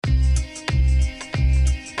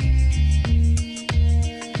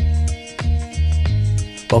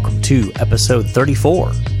Welcome to episode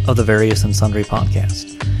 34 of the Various and Sundry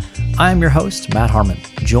podcast. I am your host, Matt Harmon,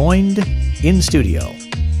 joined in studio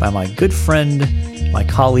by my good friend, my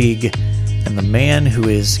colleague, and the man who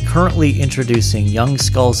is currently introducing young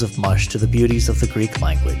skulls of mush to the beauties of the Greek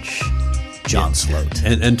language, John Sloat.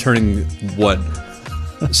 And turning what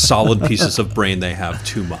solid pieces of brain they have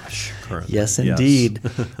to mush currently. Yes, indeed.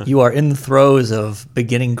 Yes. You are in the throes of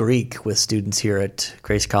beginning Greek with students here at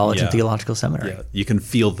Grace College and Theological Seminary. Yeah. You can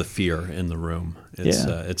feel the fear in the room.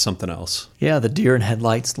 It's something else. Yeah, the deer in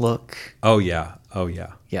headlights look. Oh, yeah.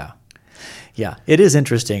 Yeah, it is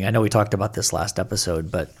interesting. I know we talked about this last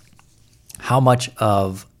episode, but how much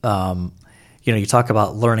of, you talk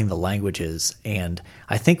about learning the languages, and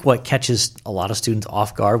I think what catches a lot of students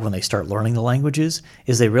off guard when they start learning the languages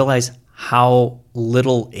is they realize how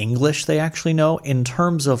little English they actually know in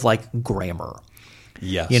terms of like grammar.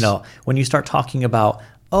 Yes. When you start talking about,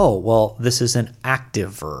 oh, well, this is an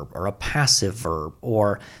active verb or a passive verb,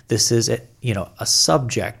 or this is a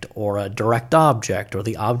subject or a direct object or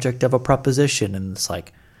the object of a preposition, and it's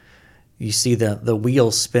like you see the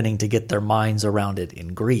wheels spinning to get their minds around it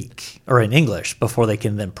in Greek or in English before they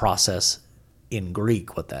can then process in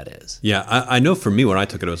Greek what that is. Yeah, I know for me when I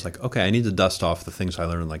took it, it was like, okay, I need to dust off the things I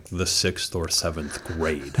learned in like the 6th or 7th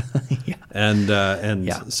grade. Yeah. And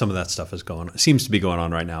some of that stuff seems to be going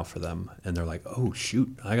on right now for them. And they're like, oh shoot,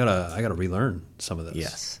 I gotta relearn some of this.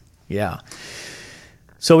 Yes. Yeah.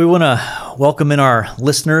 So we want to welcome in our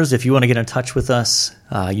listeners. If you want to get in touch with us,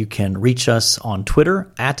 you can reach us on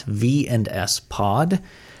Twitter at V&S Pod.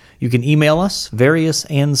 You can email us,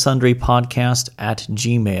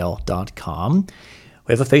 variousandsundrypodcast@gmail.com.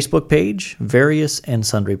 We have a Facebook page, Various and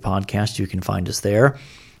Sundry Podcast. You can find us there.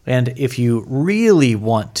 And if you really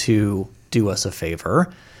want to do us a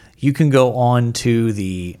favor, you can go on to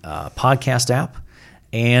the podcast app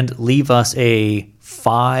and leave us a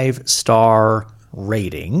 5-star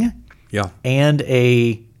rating. Yeah. And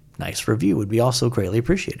a nice review would be also greatly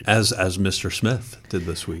appreciated. As Mr. Smith did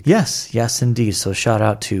this week. Yes, indeed. So shout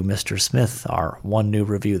out to Mr. Smith, our one new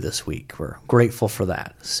review this week. We're grateful for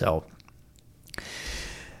that. So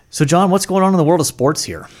John, what's going on in the world of sports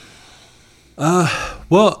here?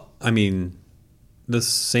 Well, I mean, the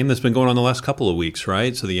same that's been going on the last couple of weeks,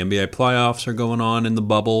 right? So the NBA playoffs are going on in the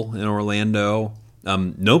bubble in Orlando.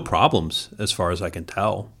 No problems as far as I can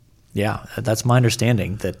tell. Yeah, that's my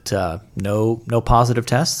understanding. That no positive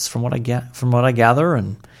tests from what I gather,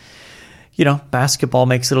 and basketball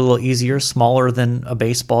makes it a little easier. Smaller than a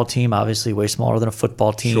baseball team, obviously way smaller than a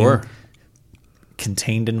football team. Sure.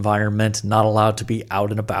 Contained environment, not allowed to be out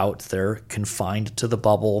and about. They're confined to the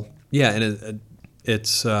bubble. Yeah, and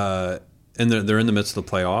it's and they're in the midst of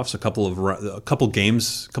the playoffs. A couple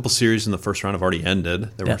games, a couple series in the first round have already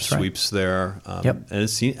ended. There were sweeps there. Yep. And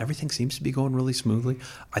everything seems to be going really smoothly.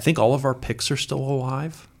 I think all of our picks are still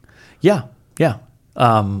alive. Yeah.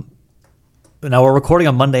 Now we're recording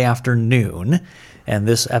on Monday afternoon, and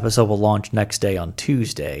this episode will launch next day on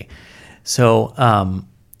Tuesday. So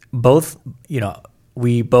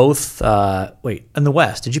we both wait, in the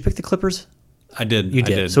West, did you pick the Clippers? I did. You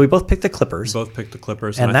did. So we both picked the Clippers. Both picked the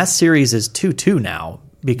Clippers. And that series is 2-2 now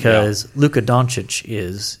because Luka Doncic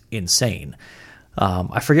is insane.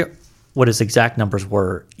 I forget what his exact numbers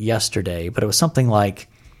were yesterday, but it was something like,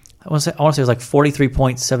 I want to say it was like 43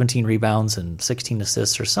 points, 17 rebounds, and 16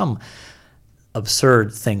 assists, or some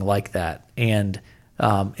absurd thing like that, and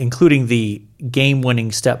including the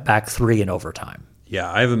game-winning step-back 3 in overtime. Yeah,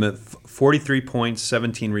 I have him at 43 points,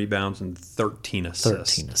 17 rebounds, and 13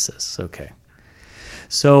 assists. 13 assists, okay.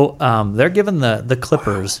 So they're giving the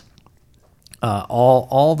Clippers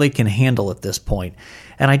all they can handle at this point.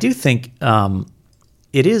 And I do think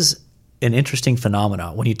it is an interesting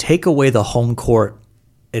phenomenon when you take away the home court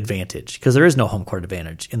advantage, because there is no home court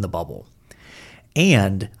advantage in the bubble.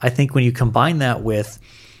 And I think when you combine that with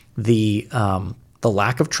the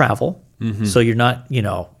lack of travel, so you're not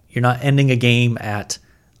ending a game at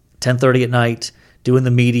 10:30 at night, doing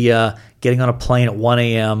the media, getting on a plane at 1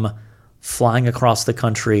 a.m., flying across the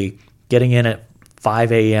country, getting in at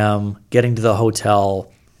 5 a.m., getting to the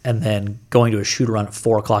hotel, and then going to a shoot around at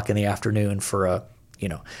 4 o'clock in the afternoon for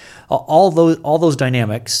all those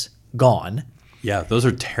dynamics gone. Yeah, those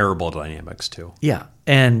are terrible dynamics too. Yeah,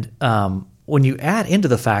 and when you add into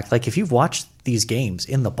the fact, like if you've watched these games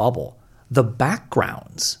in the bubble, the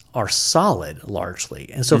backgrounds are solid largely.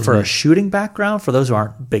 And so for a shooting background, for those who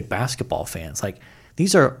aren't big basketball fans, like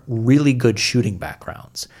these are really good shooting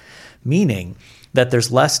backgrounds, meaning that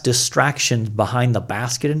there's less distraction behind the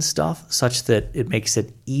basket and stuff, such that it makes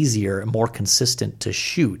it easier and more consistent to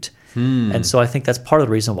shoot. And so I think that's part of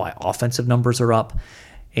the reason why offensive numbers are up.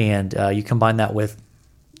 And you combine that with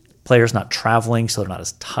players not traveling, so they're not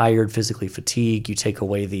as tired, physically fatigued. You take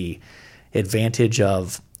away the advantage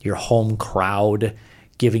of your home crowd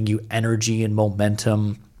giving you energy and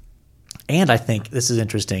momentum. And I think this is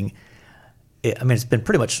interesting. It's been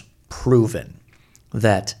pretty much proven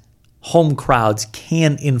that home crowds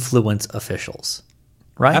can influence officials,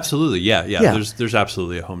 right? Absolutely, yeah. There's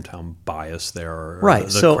absolutely a hometown bias there, or right.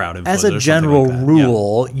 The So crowd influence as a or something general like that.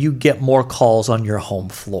 rule, you get more calls on your home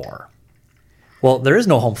floor. Well, there is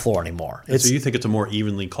no home floor anymore. So you think it's a more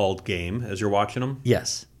evenly called game as you're watching them?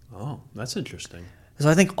 Yes. Oh, that's interesting. So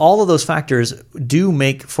I think all of those factors do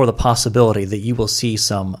make for the possibility that you will see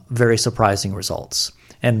some very surprising results.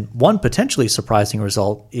 And one potentially surprising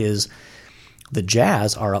result is the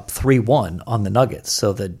Jazz are up 3-1 on the Nuggets.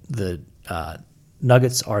 So the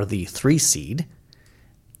Nuggets are the 3 seed,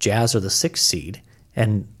 Jazz are the 6 seed,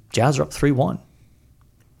 and Jazz are up 3-1.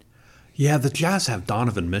 Yeah, the Jazz have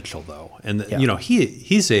Donovan Mitchell though, and Yeah.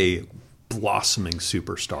 he's a blossoming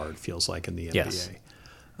superstar. It feels like in the NBA. Yes.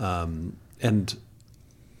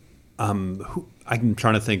 I'm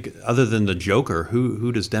trying to think. Other than the Joker,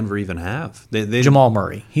 who does Denver even have? They Jamal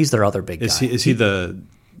Murray, he's their other big guy. Is he the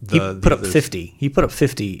he put up others? 50. He put up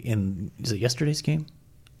 50 in, is it yesterday's game?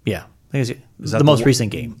 Yeah. I think Is the that most one-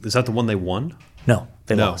 recent game. Is that the one they won? No,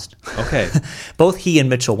 they No. lost. Okay. Both he and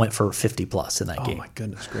Mitchell went for 50 plus in that Oh game. my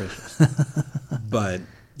goodness gracious! But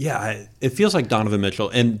yeah, it feels like Donovan Mitchell,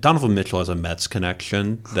 and Donovan Mitchell has a Mets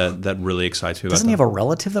connection that really excites me. Doesn't he about have a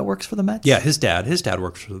relative that works for the Mets? Yeah, his dad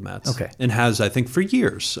works for the Mets. Okay. And has, I think, for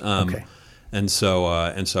years. Okay. And so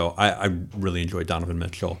I really enjoy Donovan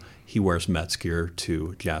Mitchell. He wears Mets gear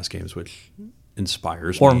to Jazz games, which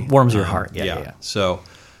inspires me. Warms your heart. Yeah. So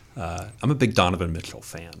I'm a big Donovan Mitchell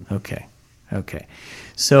fan. Okay.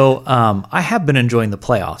 So I have been enjoying the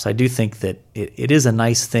playoffs. I do think that it is a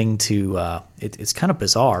nice thing to it's kind of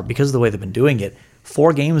bizarre because of the way they've been doing it.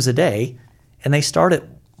 4 games a day, and they start at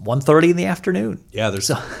 1:30 in the afternoon. Yeah, there's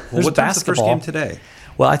there's what time's the first basketball. game today?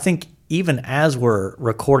 Well, I think even as we're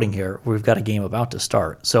recording here, we've got a game about to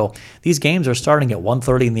start. So these games are starting at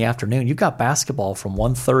 1:30 in the afternoon. You've got basketball from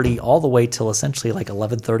 1:30 all the way till essentially like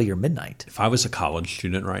 11:30 or midnight. If I was a college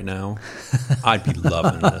student right now, I'd be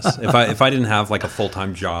loving this. If I didn't have like a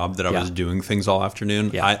full-time job that I was doing things all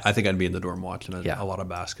afternoon, Yeah. I think I'd be in the dorm watching a lot of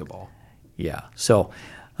basketball. Yeah. So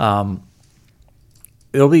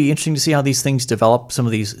it'll be interesting to see how these things develop, some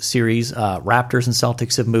of these series. Raptors and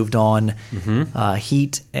Celtics have moved on.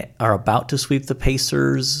 Heat are about to sweep the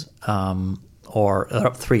Pacers, or they're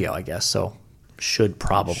up 3-0, I guess, so should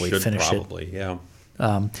probably finish it. Yeah.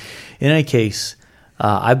 In any case,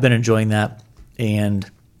 I've been enjoying that, and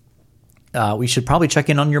we should probably check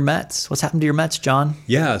in on your Mets. What's happened to your Mets, John?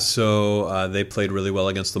 Yeah, so they played really well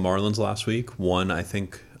against the Marlins last week. Won, I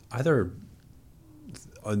think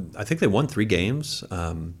they won 3 games,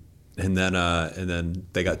 and then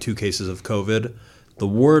they got 2 cases of COVID. The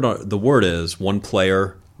word is 1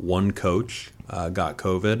 player, 1 coach got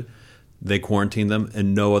COVID. They quarantined them,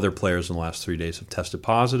 and no other players in the last 3 days have tested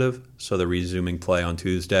positive. So they're resuming play on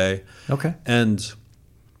Tuesday. Okay. And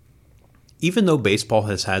even though baseball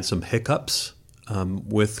has had some hiccups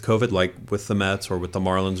with COVID, like with the Mets or with the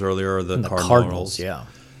Marlins earlier, or the Cardinals, yeah.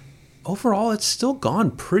 overall, it's still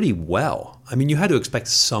gone pretty well. I mean, you had to expect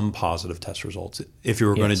some positive test results if you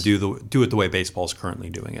were going to do it the way baseball is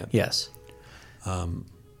currently doing it. Yes.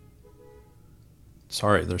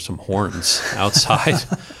 Sorry, there's some horns outside.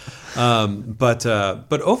 But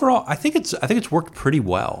overall, I think it's worked pretty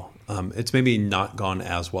well. It's maybe not gone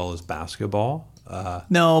as well as basketball.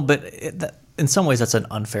 No, but in some ways that's an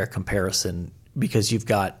unfair comparison because you've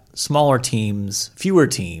got smaller teams, fewer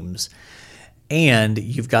teams, and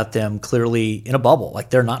you've got them clearly in a bubble. Like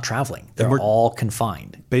they're not traveling. They're all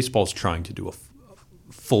confined. Baseball's trying to do a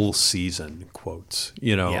full season, quotes.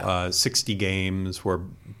 60 games where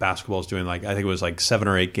basketball's doing I think it was 7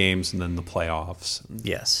 or 8 games and then the playoffs.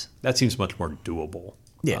 Yes. That seems much more doable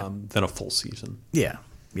Yeah. than a full season. Yeah.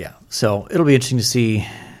 So it'll be interesting to see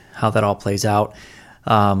how that all plays out.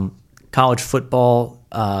 College football,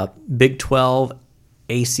 Big 12,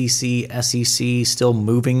 ACC, SEC still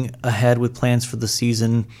moving ahead with plans for the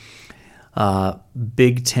season.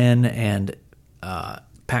 Big 10 and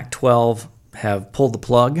Pac-12 have pulled the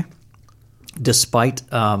plug despite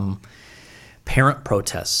parent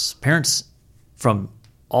protests. Parents from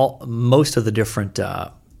most of the different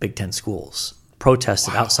Big 10 schools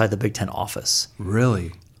protested outside the Big 10 office.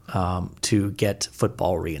 Really? To get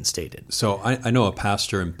football reinstated. So I know a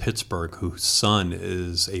pastor in Pittsburgh whose son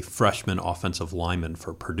is a freshman offensive lineman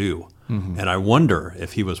for Purdue. Mm-hmm. And I wonder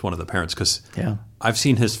if he was one of the parents because I've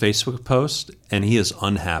seen his Facebook post and he is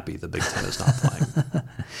unhappy the Big Ten is not playing.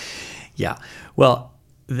 Yeah. Well,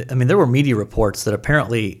 there were media reports that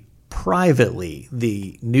apparently privately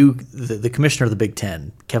the commissioner of the Big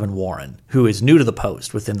Ten, Kevin Warren, who is new to the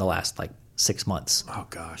post within the last 6 months. Oh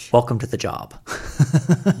gosh. Welcome to the job.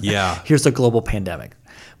 Yeah. Here's a global pandemic.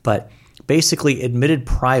 But basically admitted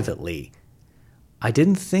privately, I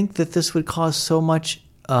didn't think that this would cause so much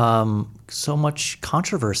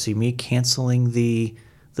controversy, me canceling the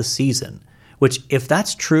season. Which, if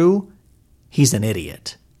that's true, he's an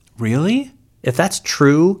idiot. Really? If that's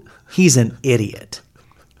true, he's an idiot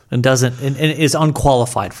and is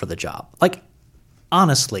unqualified for the job.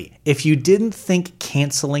 Honestly, if you didn't think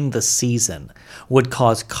canceling the season would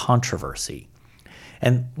cause controversy,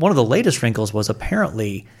 and one of the latest wrinkles was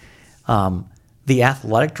apparently the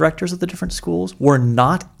athletic directors of the different schools were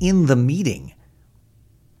not in the meeting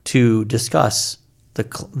to discuss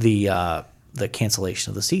the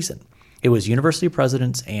cancellation of the season. It was university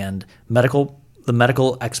presidents and the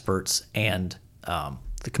medical experts and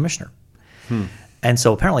the commissioner. And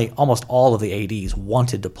so apparently almost all of the ADs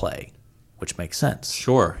wanted to play, which makes sense.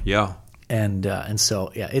 Sure, yeah. And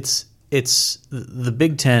so it's the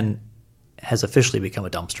Big Ten has officially become a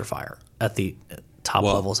dumpster fire at the top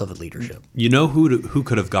levels of the leadership. You know who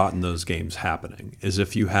could have gotten those games happening is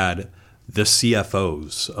if you had the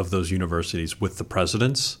CFOs of those universities with the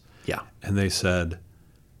presidents. Yeah. And they said,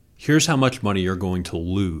 here's how much money you're going to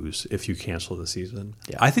lose if you cancel the season.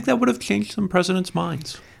 Yeah. I think that would have changed some presidents'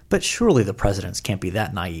 minds. But surely the presidents can't be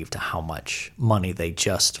that naive to how much money they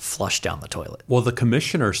just flushed down the toilet. Well, the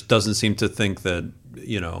commissioner doesn't seem to think that,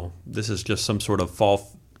 this is just some sort of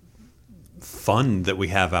fall fund that we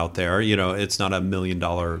have out there. It's not $1 million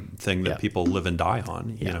thing that people live and die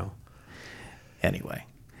on, you know. Anyway,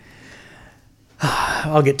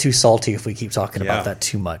 I'll get too salty if we keep talking about that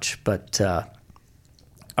too much. But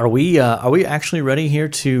are we actually ready here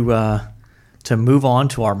to move on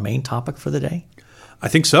to our main topic for the day? I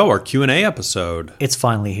think so. Our Q&A episode. It's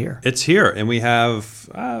finally here. It's here, and we have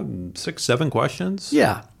 6, 7 questions.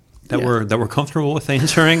 Yeah. That we're comfortable with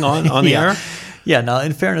answering on the air. Yeah. Now,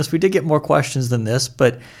 in fairness, we did get more questions than this,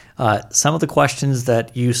 but some of the questions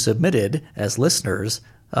that you submitted as listeners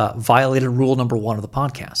violated rule number 1 of the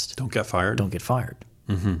podcast. Don't get fired. Don't get fired.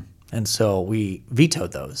 Mm-hmm. And so we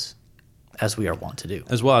vetoed those, as we are wont to do.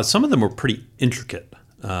 As well as some of them were pretty intricate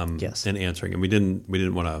yes. in answering, and we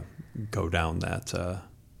didn't want to go down that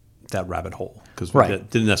rabbit hole because we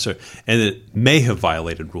didn't necessarily, and it may have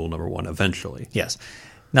violated rule number 1 eventually. Yes.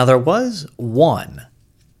 Now there was one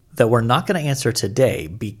that we're not going to answer today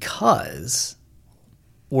because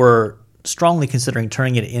we're strongly considering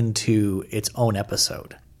turning it into its own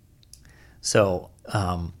episode. So,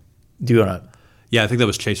 do you want to? Yeah, I think that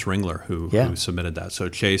was Chase Ringler who submitted that. So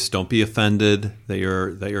Chase, don't be offended that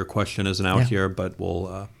your question isn't out here, but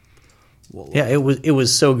we'll it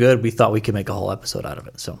was so good we thought we could make a whole episode out of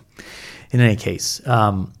it. So, in any case,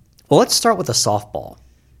 let's start with a softball.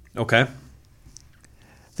 Okay.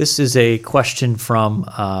 This is a question from.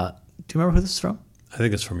 Do you remember who this is from? I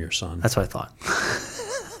think it's from your son. That's what I thought.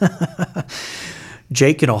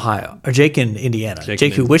 Jake in Ohio, or Jake in Indiana.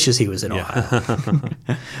 Jake who wishes he was in Ohio.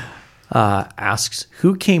 Asks,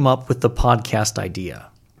 who came up with the podcast idea?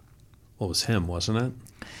 Well, it was him, wasn't it?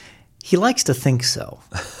 He likes to think so.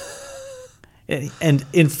 And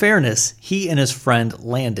in fairness, he and his friend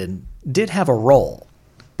Landon did have a role.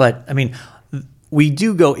 But, I mean, we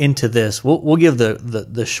do go into this. We'll give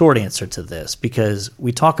the short answer to this because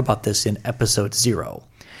we talk about this in episode 0.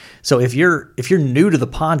 So if you're new to the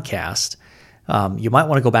podcast, you might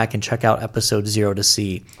want to go back and check out episode 0 to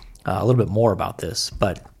see a little bit more about this.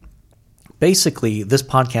 But basically, this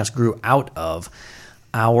podcast grew out of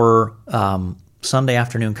our Sunday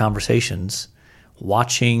afternoon conversations,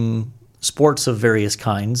 watching sports of various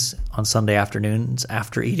kinds on Sunday afternoons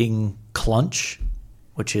after eating clunch,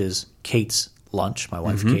 which is Kate's lunch. My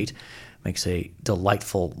wife, Kate, makes a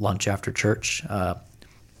delightful lunch after church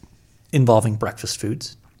involving breakfast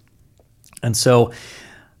foods. And so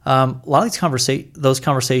a lot of those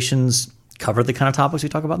conversations cover the kind of topics we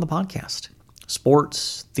talk about in the podcast.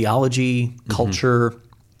 Sports, theology, culture,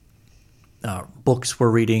 books we're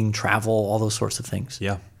reading, travel, all those sorts of things.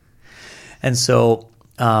 Yeah. And so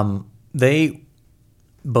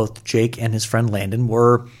both Jake and his friend Landon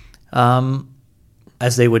were,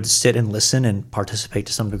 as they would sit and listen and participate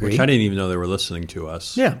to some degree. Which I didn't even know they were listening to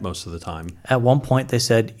us most of the time. At one point they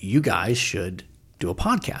said, you guys should do a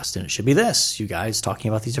podcast, and it should be this, you guys talking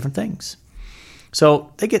about these different things.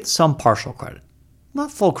 So they get some partial credit.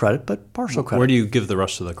 Not full credit, but partial credit. Where do you give the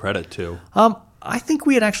rest of the credit to? I think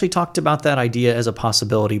we had actually talked about that idea as a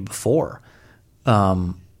possibility before.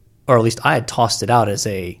 Or at least I had tossed it out as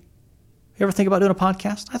you ever think about doing a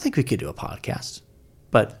podcast? I think we could do a podcast.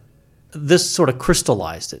 but this sort of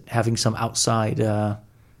crystallized it, having some outside.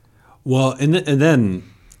 Well, and then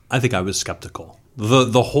I think I was skeptical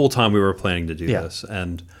the whole time we were planning to do this,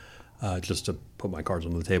 and just to put my cards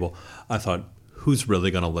on the table, I thought, who's really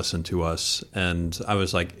going to listen to us? And I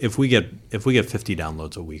was like, if we get 50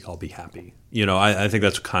 downloads a week, I'll be happy. I think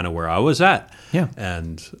that's kind of where I was at. Yeah.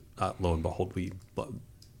 And lo and behold, we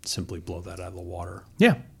simply blow that out of the water.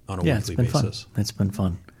 Yeah. On a weekly basis. It's been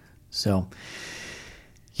fun. So,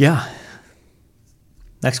 yeah.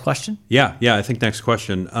 Next question? Yeah. I think next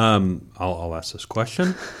question. I'll ask this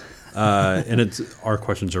question. And our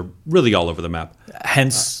questions are really all over the map.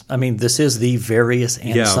 Hence, this is the Various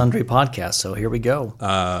and Sundry podcast, so here we go.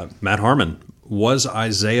 Matt Harmon, was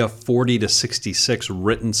Isaiah 40 to 66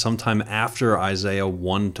 written sometime after Isaiah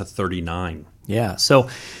 1 to 39? Yeah, so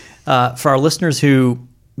for our listeners who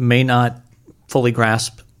may not fully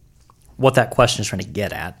grasp what that question is trying to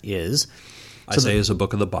get at is... Isaiah is a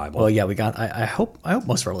book of the Bible. Well, yeah, I hope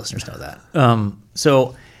most of our listeners know that.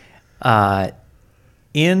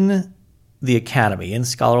 In the academy, in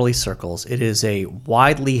scholarly circles, it is a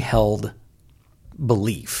widely held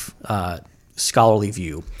belief, scholarly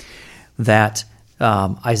view, that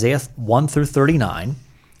Isaiah 1 through 39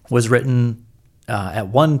 was written at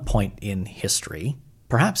one point in history,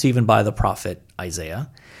 perhaps even by the prophet Isaiah,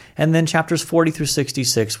 and then chapters 40 through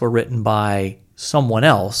 66 were written by someone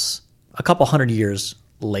else a couple hundred years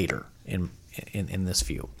later in this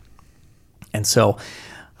view. And so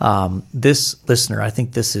this listener, I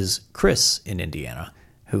think this is Chris in Indiana,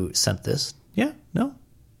 who sent this. Yeah? No?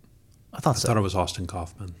 I thought it was Austin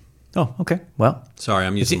Kaufman. Oh, okay. Well. Sorry,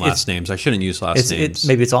 I'm using last names. I shouldn't use last names.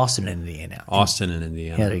 Maybe it's Austin in Indiana. Austin in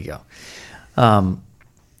Indiana. Yeah, there you go.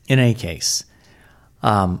 In any case,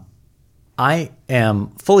 I am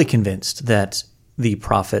fully convinced that the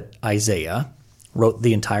prophet Isaiah wrote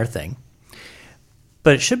the entire thing.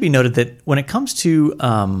 But it should be noted that when it comes to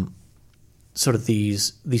sort of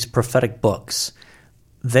these prophetic books,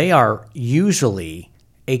 they are usually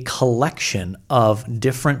a collection of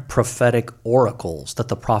different prophetic oracles that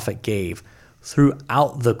the prophet gave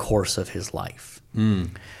throughout the course of his life,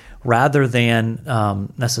 rather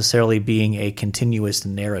than necessarily being a continuous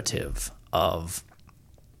narrative of,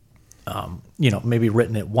 maybe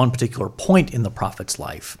written at one particular point in the prophet's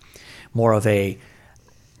life, more of a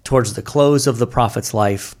towards the close of the prophet's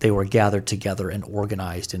life, they were gathered together and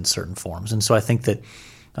organized in certain forms. And so I think that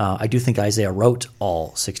I do think Isaiah wrote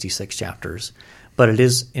all 66 chapters, but it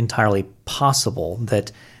is entirely possible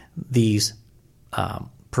that these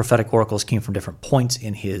prophetic oracles came from different points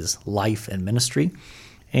in his life and ministry.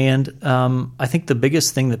 And I think the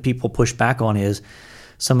biggest thing that people push back on is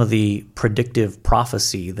some of the predictive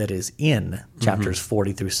prophecy that is in chapters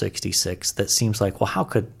 40 through 66 that seems like,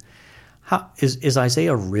 well, is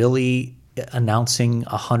Isaiah really announcing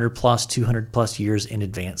 100 plus, 200 plus years in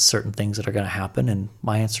advance certain things that are going to happen? And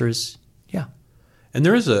my answer is, yeah. And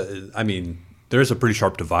there is a pretty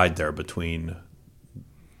sharp divide there between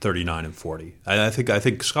 39 and 40. I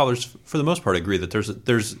think scholars, for the most part, agree that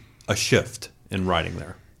there's a shift in writing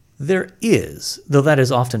there. There is, though that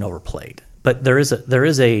is often overplayed. But there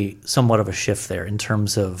is a somewhat of a shift there in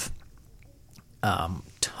terms of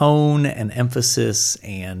tone and emphasis,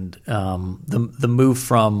 and the move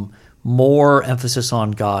from more emphasis on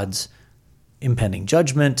God's impending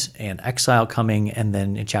judgment and exile coming, and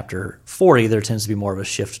then in chapter 40 there tends to be more of a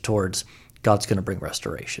shift towards God's going to bring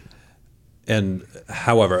restoration. And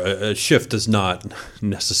however, a shift does not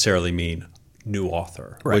necessarily mean new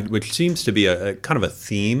author, right, which seems to be a kind of a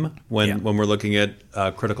theme when we're looking at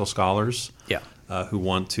critical scholars who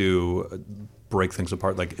want to break things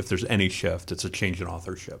apart. Like if there's any shift, it's a change in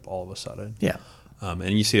authorship all of a sudden. Yeah.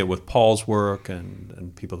 And you see it with Paul's work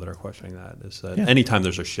and people that are questioning that, is that anytime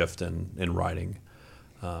there's a shift in writing,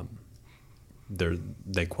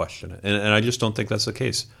 they question it. And I just don't think that's the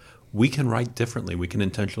case. We can write differently. We can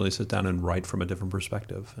intentionally sit down and write from a different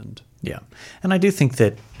perspective. And I do think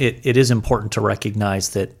that it is important to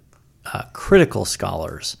recognize that critical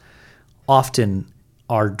scholars often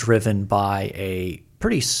are driven by a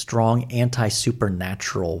pretty strong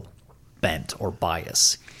anti-supernatural bent or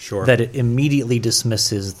bias. Sure. That it immediately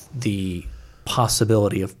dismisses the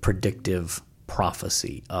possibility of predictive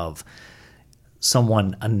prophecy, of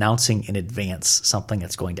someone announcing in advance something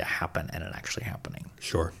that's going to happen and it actually happening.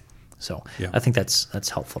 Sure. So I think that's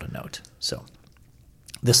helpful to note. So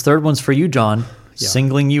this third one's for you, John,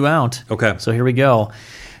 singling you out. Okay. So here we go.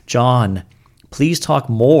 John, please talk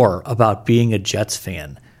more about being a Jets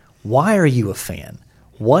fan. Why are you a fan?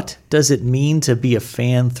 What does it mean to be a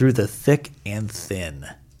fan through the thick and thin?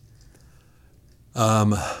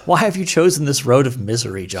 Why have you chosen this road of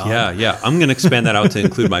misery, John? Yeah. I'm going to expand that out to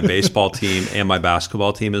include my baseball team and my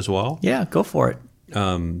basketball team as well. Yeah, go for it.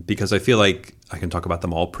 Because I feel like I can talk about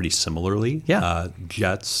them all pretty similarly. Yeah.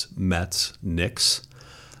 Jets, Mets, Knicks.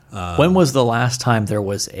 When was the last time there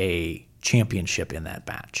was a championship in that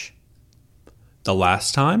batch? The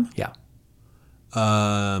last time? Yeah.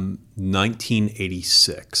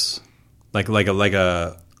 1986. Like a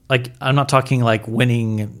Like, I'm not talking like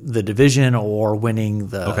winning the division or winning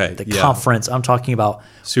the conference. I'm talking about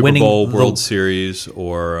Super winning Bowl, the World Series,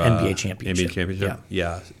 or NBA championship. NBA championship.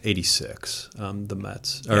 Yeah, 86. The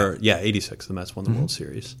Mets, or 86. The Mets won the World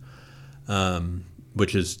Series,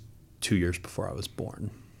 which is 2 years before I was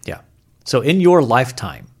born. Yeah. So in your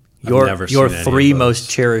lifetime, your never seen any three of those. most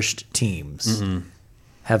cherished teams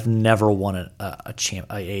have never won a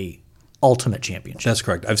ultimate championship. That's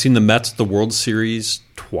correct. I've seen the Mets at the World Series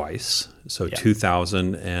twice, so Yeah.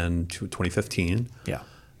 2000 and 2015. Yeah.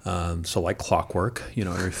 So like clockwork,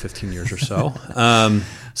 every 15 years or so.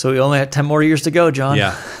 So we only had 10 more years to go, John.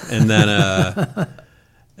 Yeah, and then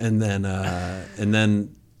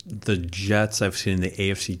the Jets I've seen in the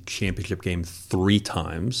AFC Championship game 3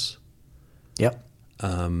 times, Yep.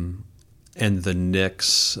 and the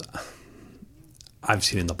Knicks I've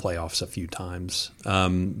seen in the playoffs a few times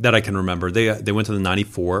that I can remember. They went to the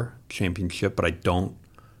 '94 championship, but I don't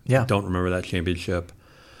remember that championship.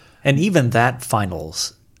 And even that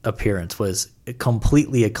finals appearance was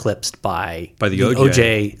completely eclipsed by the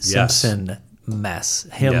O.J. Yes. Simpson mess.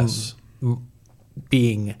 Him Yes.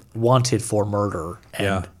 being wanted for murder and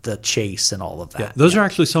Yeah. the chase and all of that. Those are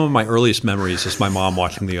actually some of my earliest memories, is my mom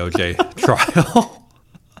watching the O.J. trial.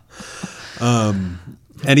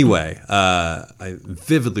 Anyway, I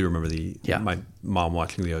vividly remember my mom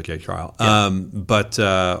watching the O.J. trial.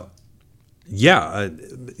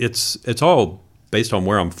 It's all based on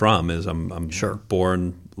where I'm from. I'm Sure.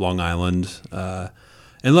 born Long Island, and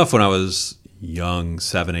left when I was young,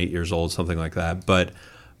 7, 8 years old, something like that. But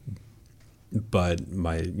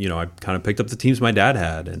my I kind of picked up the teams my dad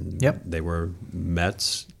had, and Yep. they were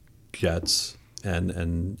Mets, Jets,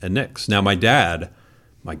 and Knicks. Now my dad,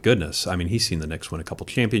 my goodness, I mean, he's seen the Knicks win a couple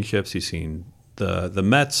championships. He's seen the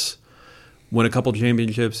Mets win a couple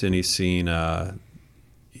championships, and he's seen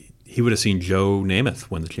he would have seen Joe Namath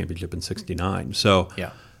win the championship in '69. So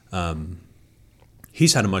Yeah.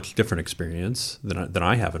 he's had a much different experience than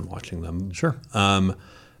I have in watching them. Sure.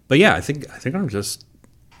 But yeah, I think I'm just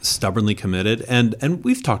stubbornly committed, and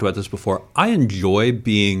we've talked about this before. I enjoy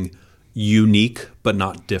being unique but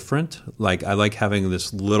not different. Like, I like having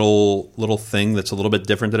this little thing that's a little bit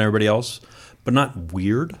different than everybody else, but not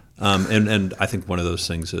weird. And I think one of those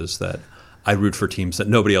things is that I root for teams that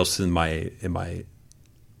nobody else in my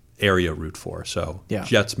area root for. So Yeah.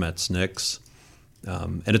 Jets, Mets, Knicks,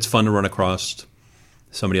 and it's fun to run across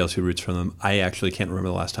somebody else who roots for them. I actually can't remember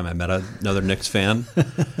the last time I met another Knicks fan.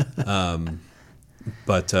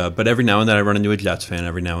 But every now and then I run into a Jets fan.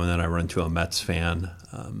 Every now and then I run into a Mets fan,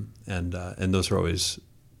 and those are always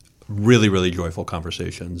really, really joyful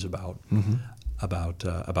conversations about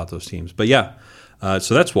those teams. But yeah,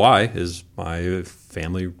 so that's why is my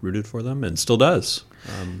family rooted for them and still does.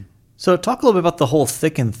 So talk a little bit about the whole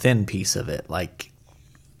thick and thin piece of it. Like,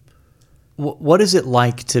 what is it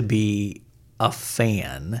like to be a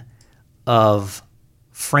fan of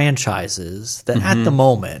franchises that at the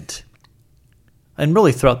moment, and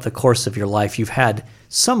really throughout the course of your life, you've had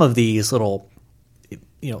some of these little,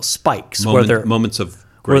 spikes where they're moments of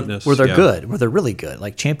greatness, where they're yeah. good, where they're really good,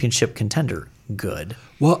 like championship contender good.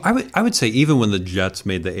 Well, I would say even when the Jets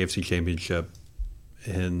made the AFC Championship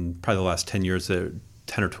in probably the last 10 years, 10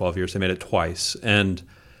 or 12 years, they made it twice, and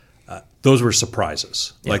those were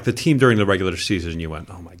surprises. Yeah. Like the team during the regular season, you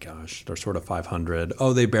went, "Oh my gosh, they're sort of 500.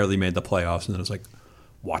 Oh, they barely made the playoffs," and then it's like,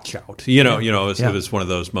 "Watch out!" It was one of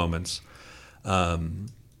those moments.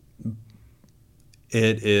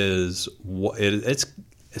 It's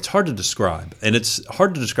hard to describe, and it's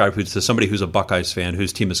hard to describe to somebody who's a Buckeyes fan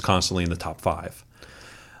whose team is constantly in the top 5.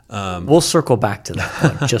 We'll circle back to that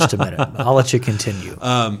point in just a minute. I'll let you continue.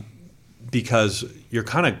 Because you're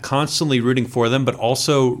kind of constantly rooting for them, but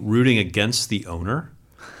also rooting against the owner,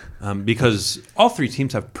 because all 3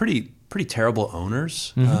 teams have pretty terrible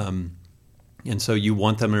owners, and so you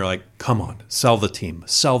want them. And you're like, "Come on, sell the team."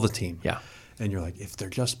 Yeah. And you're like, if they're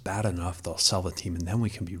just bad enough, they'll sell the team, and then we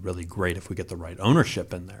can be really great if we get the right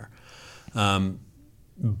ownership in there.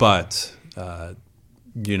 But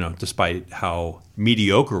despite how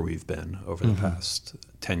mediocre we've been over the past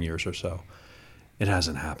 10 years or so, it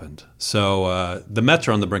hasn't happened. So the Mets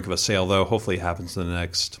are on the brink of a sale, though. Hopefully it happens in the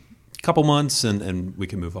next couple months, and we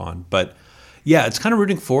can move on. But Yeah, it's kind of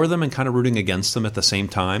rooting for them and kind of rooting against them at the same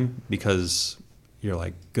time, because you're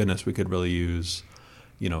like, goodness, we could really use,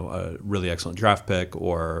 a really excellent draft pick,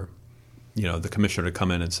 or, the commissioner to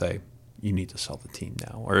come in and say, you need to sell the team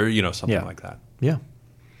now, or, something like that. Yeah.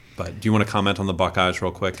 But do you want to comment on the Buckeyes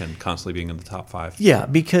real quick and constantly being in the top 5? Yeah,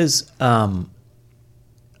 because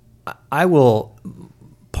I will.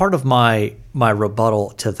 Part of my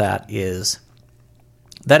rebuttal to that is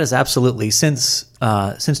absolutely since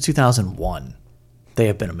 2001, they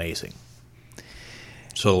have been amazing.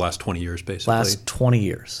 So the last 20 years, basically. Last 20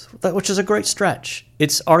 years, which is a great stretch.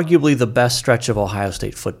 It's arguably the best stretch of Ohio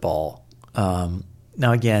State football. Now,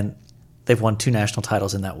 again, they've won 2 national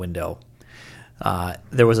titles in that window.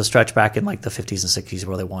 There was a stretch back in like the 50s and 60s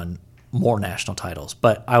where they won more national titles,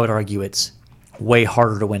 but I would argue it's way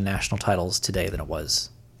harder to win national titles today than it was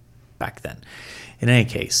back then. In any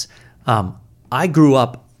case, I grew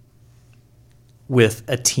up with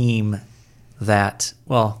a team that,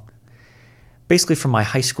 basically from my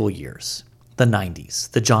high school years, the 90s,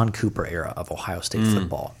 the John Cooper era of Ohio State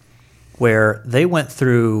football, where they went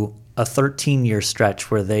through a 13-year stretch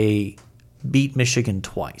where they beat Michigan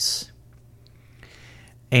twice.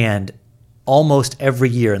 And almost every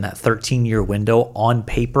year in that 13-year window, on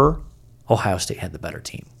paper, Ohio State had the better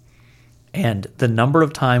team. And the number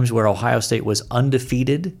of times where Ohio State was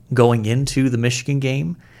undefeated going into the Michigan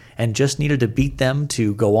game and just needed to beat them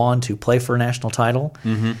to go on to play for a national title,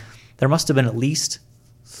 there must have been at least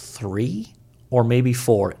 3 or maybe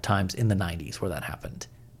 4 at times in the 90s where that happened.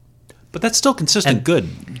 But that's still consistent,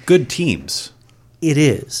 good teams. It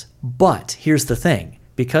is. But here's the thing.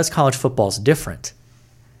 Because college football is different,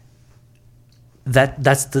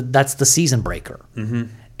 that's the season breaker.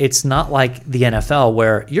 It's not like the NFL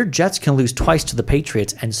where your Jets can lose twice to the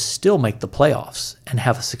Patriots and still make the playoffs and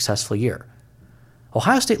have a successful year.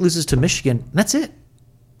 Ohio State loses to Michigan, and that's it.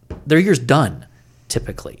 Their year's done,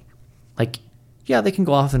 typically. Like, yeah, they can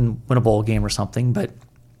go off and win a bowl game or something, but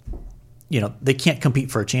they can't compete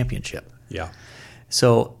for a championship. Yeah.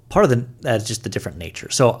 So part of that is just the different nature.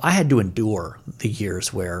 So I had to endure the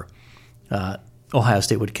years where Ohio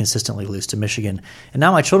State would consistently lose to Michigan. And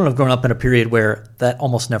now my children have grown up in a period where that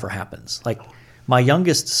almost never happens. Like my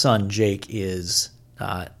youngest son, Jake, is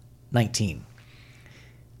 19.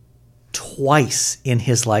 Twice in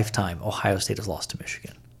his lifetime, Ohio State has lost to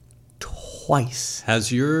Michigan. Twice.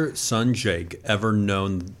 Has your son, Jake, ever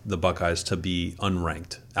known the Buckeyes to be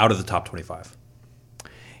unranked, out of the top 25?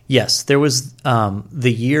 Yes. There was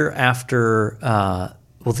the year after,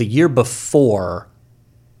 the year before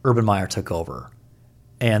Urban Meyer took over.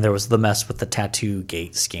 And there was the mess with the Tattoo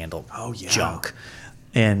Gate scandal. Oh, yeah. Junk.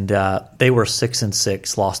 And they were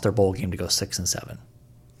 6-6, lost their bowl game to go 6-7.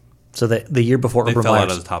 So the year before they Urban fell Meyer,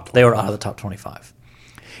 out of the top 25. They were out of the top 25.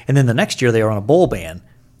 And then the next year they were on a bowl ban,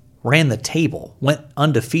 ran the table, went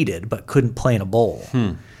undefeated, but couldn't play in a bowl.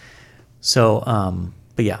 So,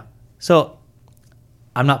 but yeah. So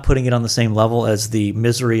I'm not putting it on the same level as the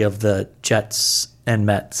misery of the Jets and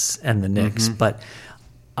Mets and the Knicks, but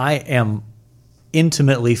I am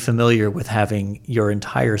intimately familiar with having your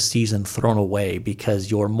entire season thrown away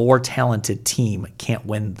because your more talented team can't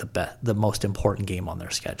win the most important game on their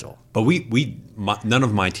schedule. But none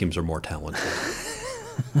of my teams are more talented.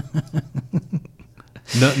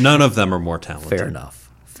 None of them are more talented. Fair enough.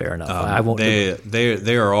 I won't.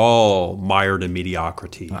 They are all mired in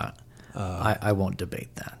mediocrity. I won't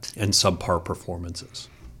debate that. And subpar performances.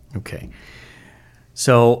 Okay.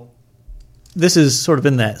 So this is sort of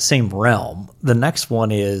in that same realm. The next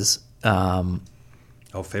one is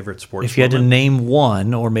favorite sports if you had to moment? name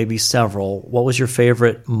one or maybe several, what was your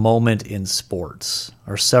favorite moment in sports,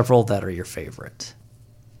 or several that are your favorite?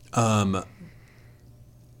 I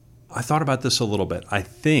thought about this a little bit. I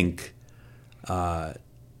think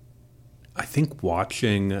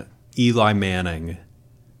watching Eli Manning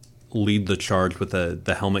lead the charge with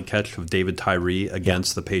the helmet catch of David Tyree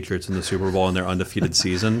against the Patriots in the Super Bowl in their undefeated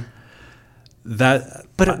season. But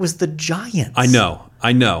it was the Giants. I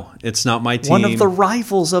know. It's not my team. One of the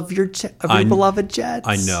rivals of your beloved Jets.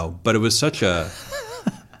 I know, but it was such a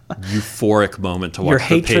euphoric moment to watch. Your the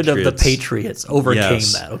hatred Patriots. of the Patriots overcame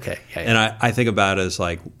that. Okay. Yeah. And I think about it as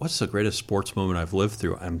like, what's the greatest sports moment I've lived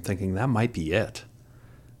through? I'm thinking that might be it.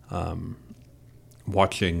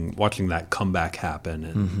 Watching that comeback happen,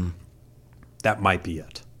 and that might be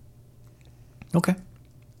it. Okay.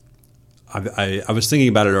 I was thinking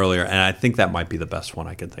about it earlier, and I think that might be the best one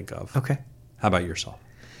I can think of. Okay. How about yourself?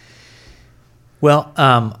 Well,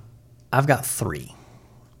 I've got 3.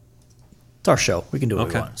 It's our show. We can do what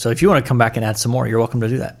we want. So if you want to come back and add some more, you're welcome to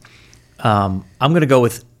do that. I'm going to go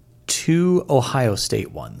with 2 Ohio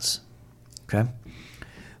State ones. Okay.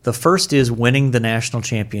 The first is winning the national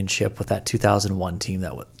championship with that 2001 team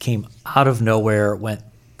that came out of nowhere, went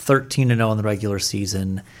 13-0 in the regular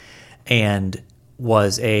season, and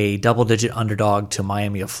was a double-digit underdog to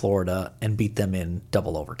Miami of Florida and beat them in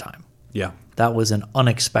double overtime. Yeah. That was an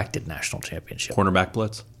unexpected national championship. Cornerback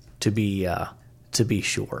blitz. To be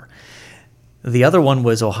sure. The other one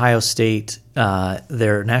was Ohio State,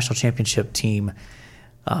 their national championship team,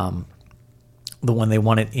 the one they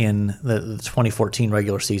won it in the 2014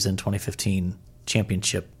 regular season, 2015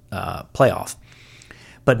 championship playoff.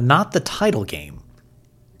 But not the title game.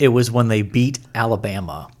 It was when they beat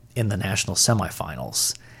Alabama in the national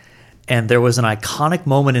semifinals. And there was an iconic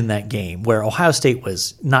moment in that game where Ohio State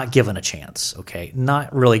was not given a chance, okay?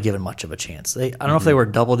 Not really given much of a chance. I don't know if they were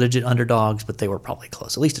double-digit underdogs, but they were probably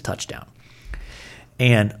close, at least a touchdown.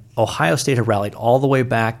 And Ohio State had rallied all the way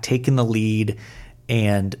back, taken the lead,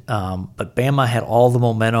 and but Bama had all the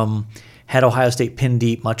momentum, had Ohio State pinned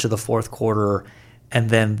deep much of the fourth quarter, and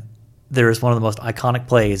then there is one of the most iconic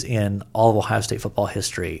plays in all of Ohio State football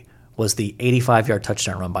history was the 85-yard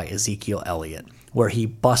touchdown run by Ezekiel Elliott, where he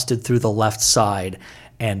busted through the left side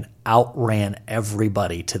and outran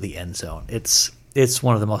everybody to the end zone. It's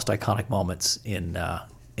one of the most iconic moments in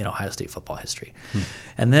Ohio State football history.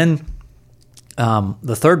 And then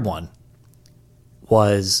the third one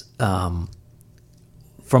was from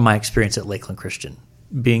my experience at Lakeland Christian,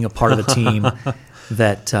 being a part of the team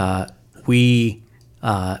that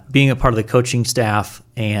being a part of the coaching staff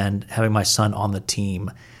and having my son on the team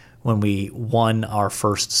when we won our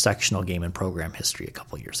first sectional game in program history a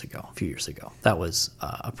few years ago. That was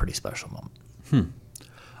a pretty special moment.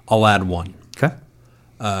 I'll add one. Okay.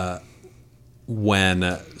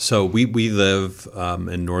 So we live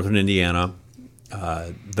in northern Indiana.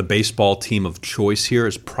 The baseball team of choice here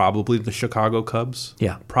is probably the Chicago Cubs.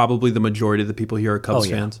 Yeah. Probably the majority of the people here are Cubs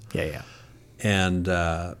fans. Yeah. And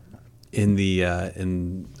in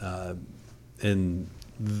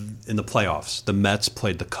the playoffs, the Mets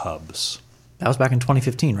played the Cubs. That was back in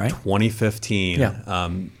 2015, right? 2015. Yeah.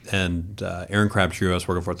 And Aaron Crabtree, who I was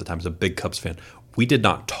working for at the time, is a big Cubs fan. We did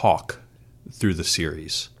not talk through the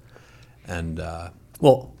series. And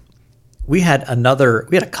we had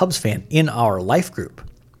a Cubs fan in our life group.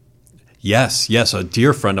 Yes, a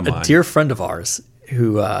dear friend of mine. A dear friend of ours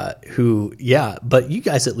who, but you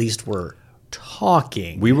guys at least were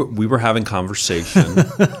talking. We were having conversation,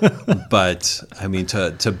 but I mean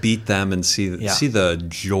to beat them and see the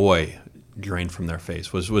joy drain from their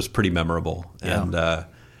face was pretty memorable. Yeah.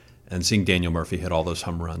 And seeing Daniel Murphy hit all those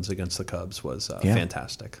home runs against the Cubs was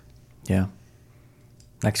fantastic. Yeah.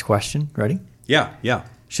 Next question. Ready? Yeah.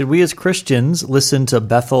 Should we as Christians listen to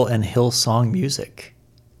Bethel and Hillsong music?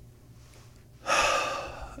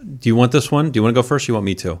 Do you want this one? Do you want to go first? Or you want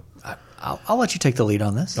me to? I'll let you take the lead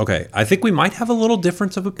on this. Okay. I think we might have a little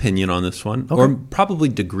difference of opinion on this one, or probably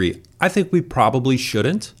degree. I think we probably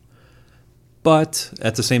shouldn't, but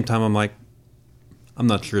at the same time, I'm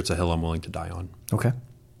not sure it's a hill I'm willing to die on. Okay.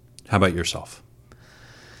 How about yourself?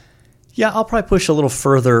 Yeah, I'll probably push a little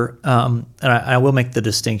further, and I will make the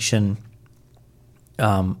distinction.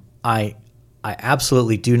 I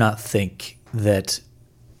absolutely do not think that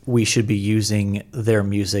we should be using their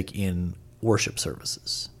music in worship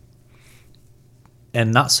services.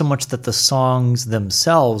 And not so much that the songs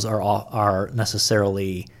themselves are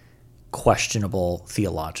necessarily questionable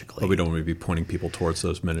theologically. But we don't want to be pointing people towards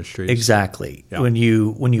those ministries. Exactly. Yeah. When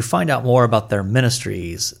you find out more about their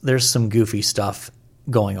ministries, there's some goofy stuff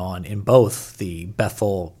going on in both the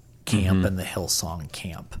Bethel camp and the Hillsong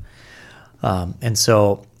camp. And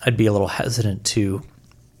so I'd be a little hesitant to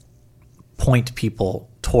point people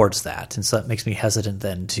towards that. And so that makes me hesitant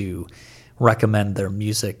then to recommend their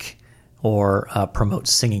music or promote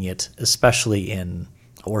singing it, especially in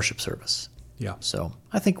a worship service. Yeah. So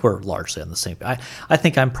I think we're largely on the same page. I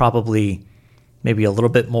think I'm probably maybe a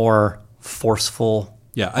little bit more forceful.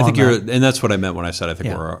 Yeah, I think and that's what I meant when I said I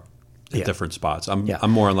think we're at different spots.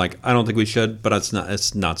 I'm more on I don't think we should, but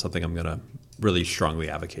it's not something I'm going to really strongly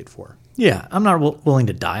advocate for. Yeah, I'm not willing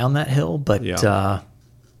to die on that hill, but I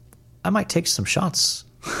might take some shots.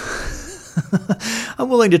 I'm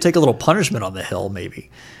willing to take a little punishment on the hill,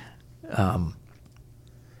 maybe.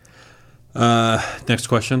 Next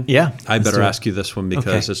question. Yeah. I better ask you this one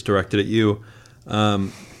because it's directed at you.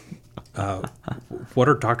 What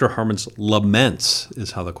are Dr. Harmon's laments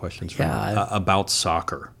is how the question's framed, about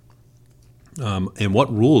soccer. And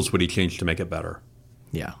what rules would he change to make it better?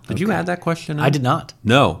 Yeah. Did you add that question in? I did not.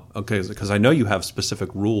 No. Okay, because I know you have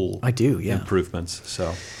specific rule I do, improvements.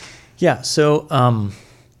 So yeah, so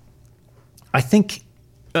I think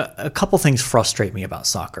a couple things frustrate me about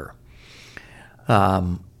soccer.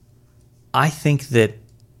 I think that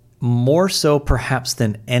more so perhaps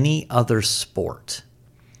than any other sport,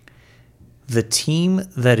 the team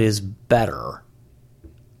that is better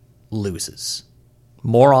loses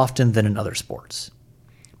more often than in other sports.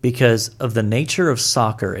 Because of the nature of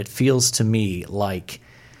soccer, it feels to me like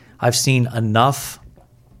I've seen enough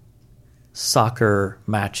soccer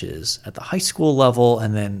matches at the high school level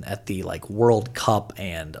and then at the like World Cup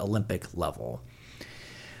and Olympic level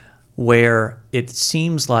where it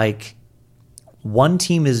seems like one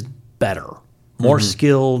team is better, more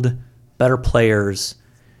skilled, better players,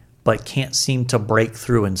 but can't seem to break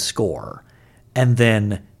through and score. And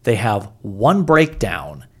then they have one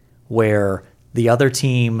breakdown where the other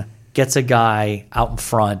team gets a guy out in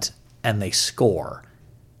front and they score.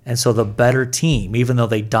 And so the better team, even though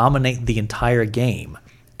they dominate the entire game,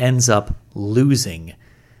 ends up losing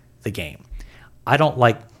the game. I don't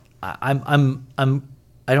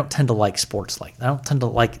tend to like sports like that. I don't tend to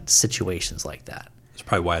like situations like that. That's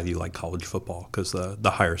probably why you like college football, because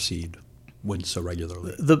the higher seed wins so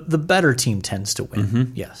regularly. The better team tends to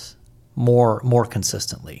win, yes, more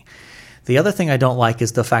consistently. The other thing I don't like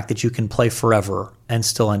is the fact that you can play forever and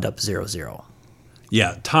still end up 0-0.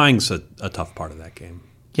 Yeah, tying's a tough part of that game.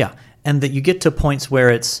 Yeah, and that you get to points where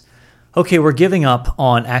it's, okay, we're giving up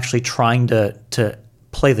on actually trying to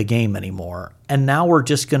play the game anymore, and now we're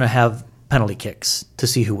just going to have penalty kicks to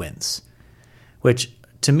see who wins, which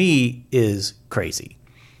to me is crazy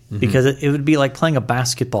because it would be like playing a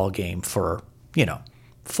basketball game for, 4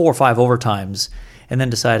 or 5 overtimes and then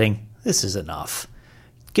deciding this is enough.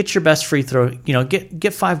 Get your best free throw,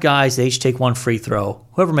 get 5 guys, they each take 1 free throw.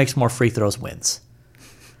 Whoever makes more free throws wins.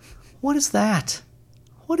 What is that?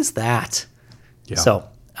 What is that? Yeah. So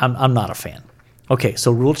I'm not a fan. Okay,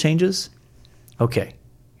 so rule changes. Okay,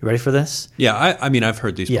 you ready for this? Yeah, I mean, I've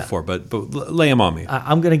heard these before, but lay them on me.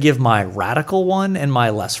 I'm going to give my radical one and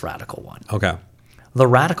my less radical one. Okay. The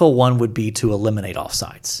radical one would be to eliminate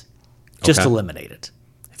offsides. Just eliminate it.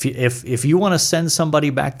 If you want to send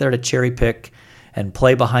somebody back there to cherry pick and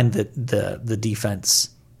play behind the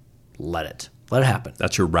defense, let it happen.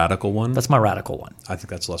 That's your radical one? That's my radical one. I think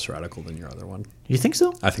that's less radical than your other one. You think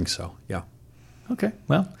so? I think so, yeah. Okay,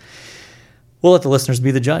 well, we'll let the listeners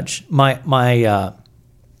be the judge. My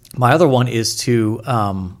other one is to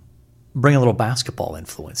bring a little basketball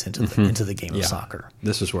influence into the game of soccer.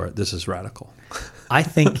 This is radical. I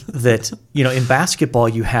think that, in basketball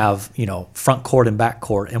you have, front court and back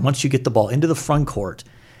court, and once you get the ball into the front court,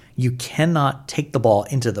 you cannot take the ball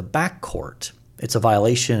into the back court. It's a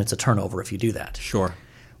violation, it's a turnover if you do that. Sure.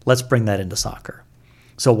 Let's bring that into soccer.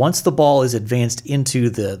 So once the ball is advanced into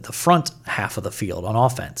the front half of the field on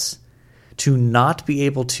offense, to not be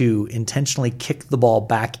able to intentionally kick the ball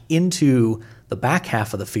back into the back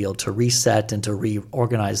half of the field to reset and to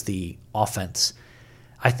reorganize the offense,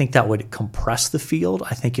 I think that would compress the field.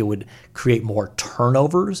 I think it would create more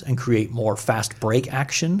turnovers and create more fast break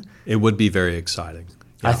action. It would be very exciting.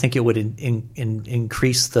 Yeah. I think it would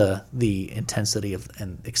increase the intensity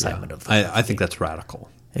and excitement of the game. I think that's radical.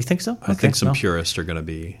 You think so? I think some purists are going to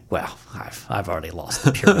be... Well, I've already lost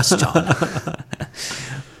the purist, John.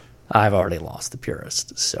 I've already lost the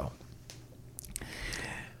purist, so...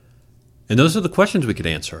 And those are the questions we could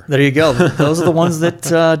answer. There you go. Those are the ones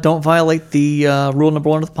that don't violate the rule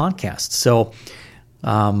number 1 of the podcast. So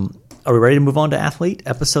are we ready to move on to Athlete,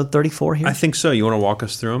 episode 34 here? I think so. You want to walk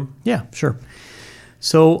us through them? Yeah, sure.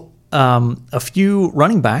 So a few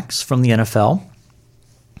running backs from the NFL.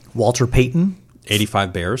 Walter Payton.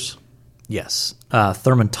 85 Bears. Yes.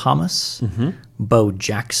 Thurman Thomas. Bo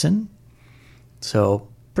Jackson. So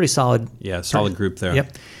pretty solid. Yeah, solid group there.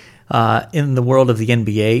 Yep. In the world of the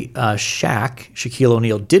NBA, Shaquille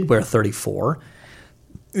O'Neal did wear 34.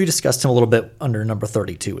 We discussed him a little bit under number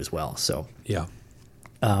 32 as well. So yeah.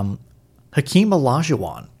 Hakeem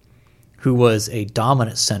Olajuwon, who was a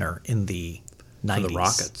dominant center in the 90s. For the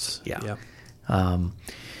Rockets. Yeah. And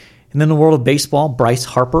then in the world of baseball, Bryce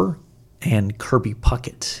Harper and Kirby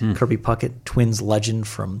Puckett. Kirby Puckett, Twins legend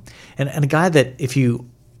and a guy that if you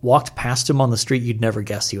walked past him on the street, you'd never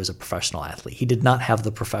guess he was a professional athlete. He did not have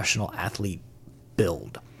the professional athlete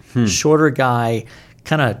build. Shorter guy,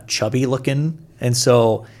 kind of chubby looking. And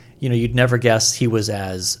so, you'd never guess he was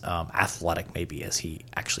as athletic maybe as he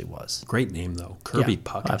actually was. Great name, though. Kirby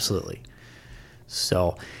Puckett. Absolutely.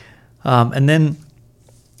 So, and then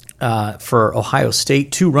for Ohio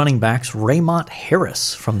State, 2 running backs, Raymont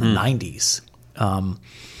Harris from the 90s.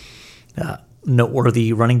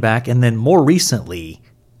 Noteworthy running back. And then more recently,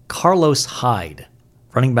 Carlos Hyde,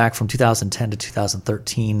 running back from 2010 to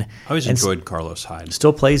 2013. I always enjoyed Carlos Hyde.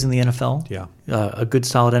 Still plays in the NFL. Yeah. A good,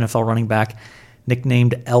 solid NFL running back,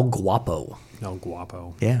 nicknamed El Guapo. El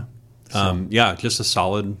Guapo. Yeah. Yeah, just a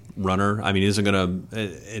solid runner. I mean, isn't going to,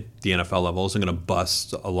 at the NFL level, isn't going to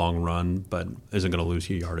bust a long run, but isn't going to lose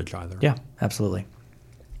you yardage either. Yeah, absolutely.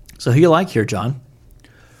 So who you like here, John?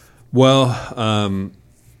 Well,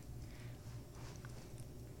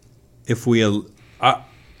 if we,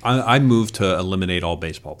 I moved to eliminate all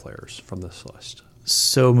baseball players from this list.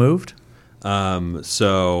 So moved?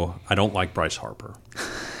 So I don't like Bryce Harper.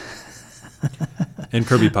 And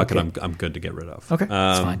Kirby Puckett, I'm good to get rid of. Okay,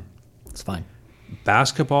 that's fine. It's fine.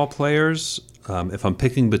 Basketball players, if I'm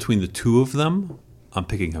picking between the two of them, I'm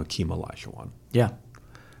picking Hakeem Olajuwon. Yeah.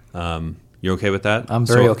 You okay with that? I'm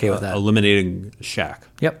very okay with that. Eliminating Shaq.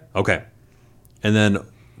 Yep. Okay. And then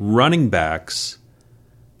running backs,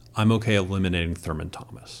 I'm okay eliminating Thurman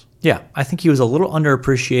Thomas. Yeah, I think he was a little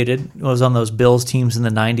underappreciated. He was on those Bills teams in the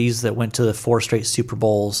 90s that went to the 4 straight Super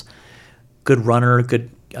Bowls. Good runner, good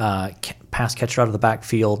pass catcher out of the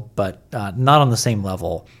backfield, but not on the same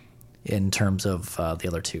level in terms of the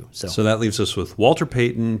other two. So that leaves us with Walter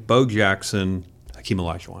Payton, Bo Jackson, Hakeem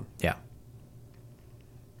Olajuwon. Yeah.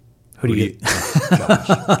 Who do you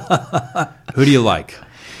Who do you like?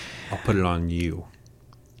 I'll put it on you.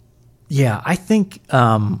 Yeah, I think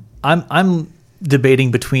I'm debating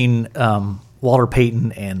between Walter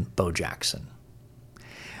Payton and Bo Jackson.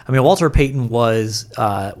 I mean, Walter Payton was,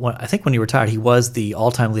 I think when he retired, he was the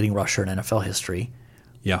all-time leading rusher in NFL history.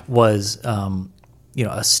 Yeah. Was,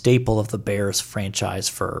 a staple of the Bears franchise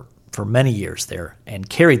for many years there and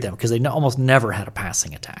carried them because they almost never had a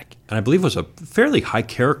passing attack. And I believe was a fairly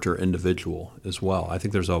high-character individual as well. I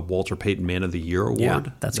think there's a Walter Payton Man of the Year award. Yeah,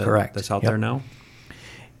 that's correct. That's out there now.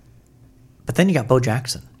 But then you got Bo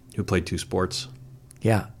Jackson. Who played 2 sports.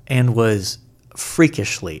 Yeah, and was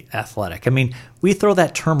freakishly athletic. I mean, we throw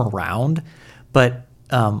that term around, but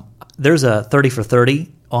there's a 30 for 30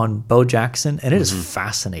 on Bo Jackson, and it is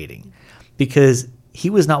fascinating because he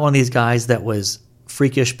was not one of these guys that was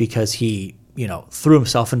freakish because he, threw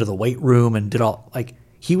himself into the weight room and did all, like,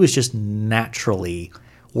 he was just naturally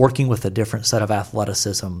working with a different set of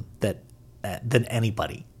athleticism than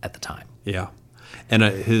anybody at the time. Yeah. And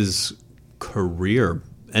his career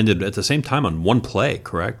ended at the same time on one play,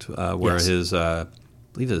 correct? Where Yes. his, I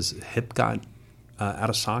believe his hip got out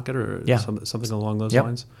of socket or something along those Yep.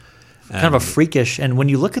 lines. Kind of a freakish, and when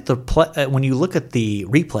you look at the when you look at the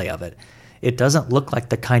replay of it, it doesn't look like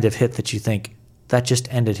the kind of hit that you think that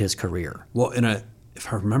just ended his career. Well,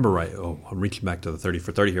 if I remember right, I'm reaching back to the 30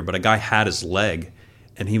 for 30 here, but a guy had his leg,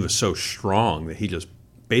 and he was so strong that he just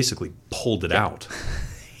basically pulled it out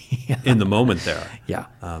in the moment there. Yeah.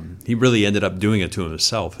 He really ended up doing it to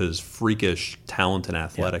himself. His freakish talent and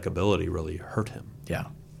athletic ability really hurt him. Yeah.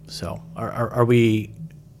 So are we?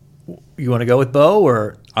 You want to go with Bo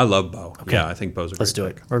or? I love Bo. Okay. Yeah, I think Bo's a great Let's do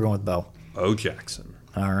pick. it. We're going with Bo. Bo Jackson.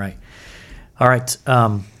 All right.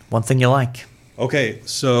 One thing you like. Okay,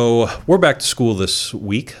 so we're back to school this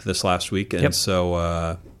last week, and Yep.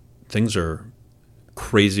 so things are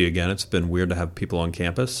crazy again. It's been weird to have people on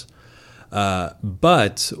campus.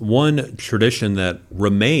 But one tradition that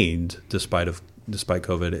remained despite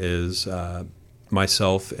COVID is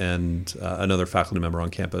myself and another faculty member on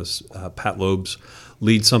campus, Pat Lobes,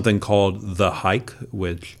 lead something called The Hike,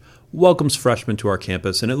 which welcomes freshmen to our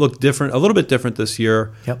campus. And it looked different, a little bit different this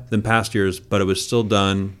year than past years, but it was still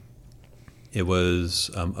done. It was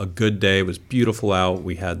a good day. It was beautiful out.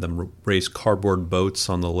 We had them race cardboard boats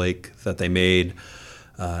on the lake that they made.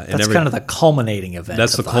 That's kind of the culminating event.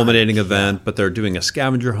 That's the of culminating hike. event, but they're doing a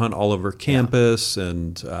scavenger hunt all over campus,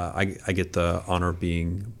 and I get the honor of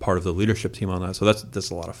being part of the leadership team on that. So that's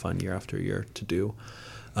a lot of fun year after year to do.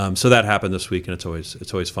 So that happened this week, and it's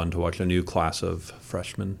always fun to watch a new class of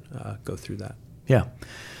freshmen go through that. Yeah.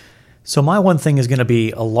 So my one thing is going to be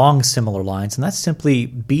along similar lines, and that's simply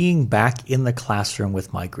being back in the classroom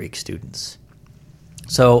with my Greek students.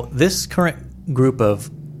 So this current group of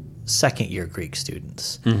second-year Greek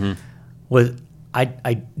students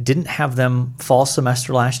I didn't have them fall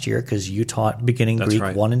semester last year because you taught beginning That's Greek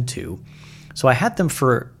right. 1 and 2. So I had them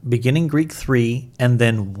for beginning Greek 3 and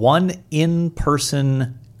then one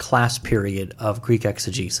in-person class period of Greek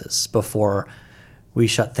exegesis before we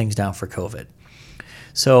shut things down for COVID.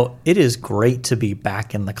 So it is great to be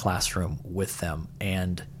back in the classroom with them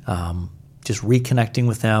and just reconnecting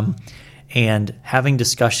with them and having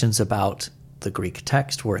discussions about the Greek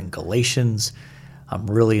text. We're in Galatians. I'm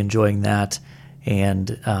really enjoying that.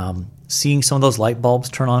 And seeing some of those light bulbs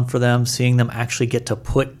turn on for them, seeing them actually get to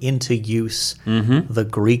put into use the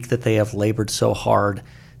Greek that they have labored so hard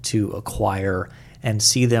to acquire, and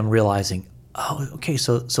see them realizing, oh, okay,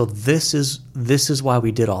 so this is why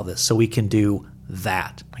we did all this, so we can do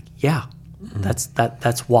that. Like, yeah,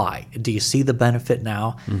 That's why. Do you see the benefit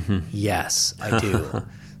now? Yes, I do.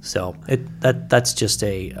 So that's just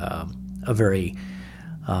a very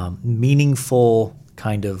meaningful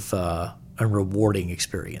kind of a rewarding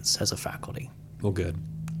experience as a faculty. Well, good.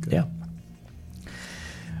 Yeah.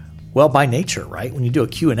 Well, by nature, right? When you do a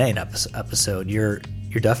Q&A episode, you're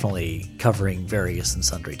definitely covering various and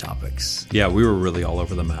sundry topics. Yeah, we were really all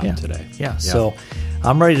over the map today. Yeah. So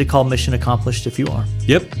I'm ready to call mission accomplished if you are.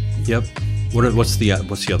 Yep. What's the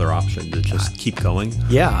other option? To just keep going?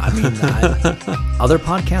 Yeah, I mean, other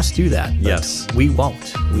podcasts do that. But yes, we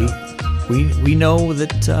won't. We know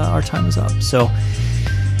that our time is up. So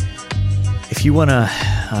if you want to,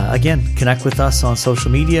 again, connect with us on social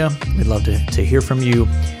media, we'd love to hear from you.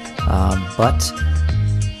 But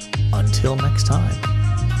until next time,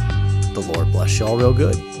 the Lord bless you all real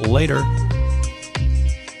good. Later.